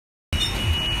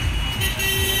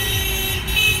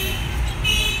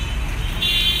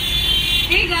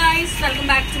welcome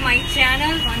back to my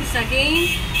channel once again.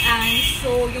 And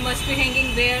so you must be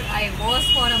thinking where I was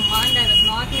for a month. I was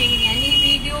not making any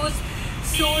videos.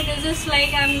 So this is like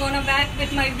I'm gonna back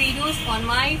with my videos on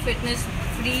my fitness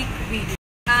freak video.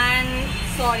 And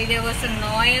sorry, there was a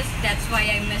noise, that's why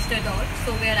I missed it out.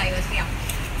 So where I was, yeah.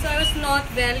 So I was not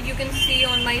well. You can see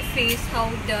on my face how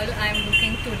dull I'm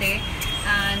looking today.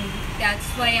 And that's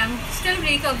why I'm still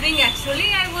recovering.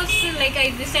 Actually, I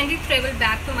recently traveled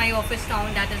back to my office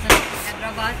town, that is in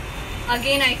Hyderabad.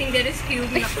 Again, I think there is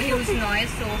huge noise,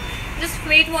 so just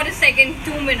wait for a second,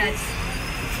 2 minutes.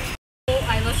 So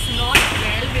I was not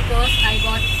well because I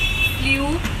got flu,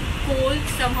 cold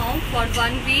somehow for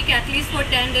 1 week. At least for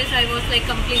 10 days I was like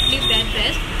completely bed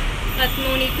rest. But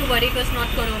no need to worry because not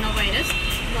coronavirus.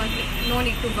 No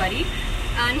need to worry.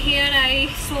 And here I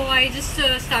just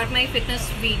start my fitness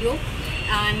video,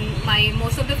 and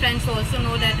most of the friends also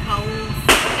know that how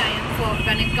fit I am for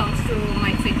when it comes to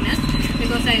my fitness,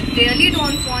 because I really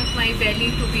don't want my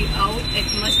belly to be out. It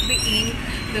must be in,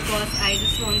 because I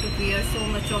just want to wear so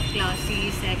much of classy,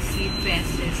 sexy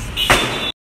dresses.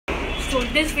 So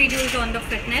this video is on the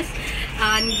fitness,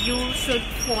 and you should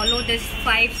follow this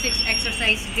 5-6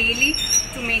 exercise daily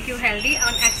to make you healthy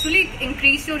and actually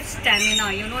increase your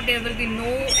stamina. You know, there will be no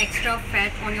extra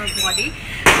fat on your body,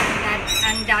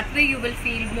 and that way you will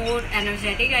feel more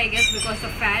energetic, I guess, because the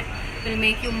fat will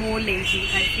make you more lazy,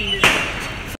 I feel.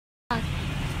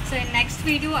 So in next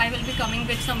video I will be coming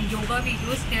with some yoga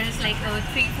videos. There is like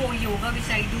 3-4 yoga which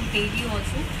I do daily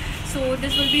also. So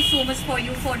this will be so much for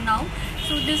you for now.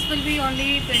 So this will be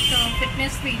only with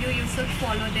fitness video. You should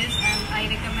follow this, and I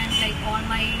recommend like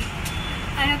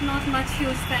I have not much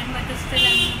huge spend, but still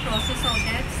I'm in the process of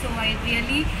that. So I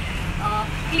really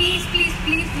please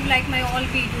do like my all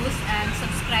videos and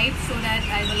subscribe, so that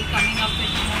I will coming up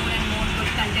with more and more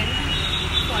good content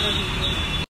for a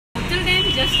video. Till then,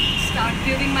 just start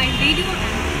viewing my video,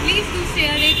 and please do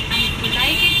share it, and if you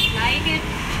like it,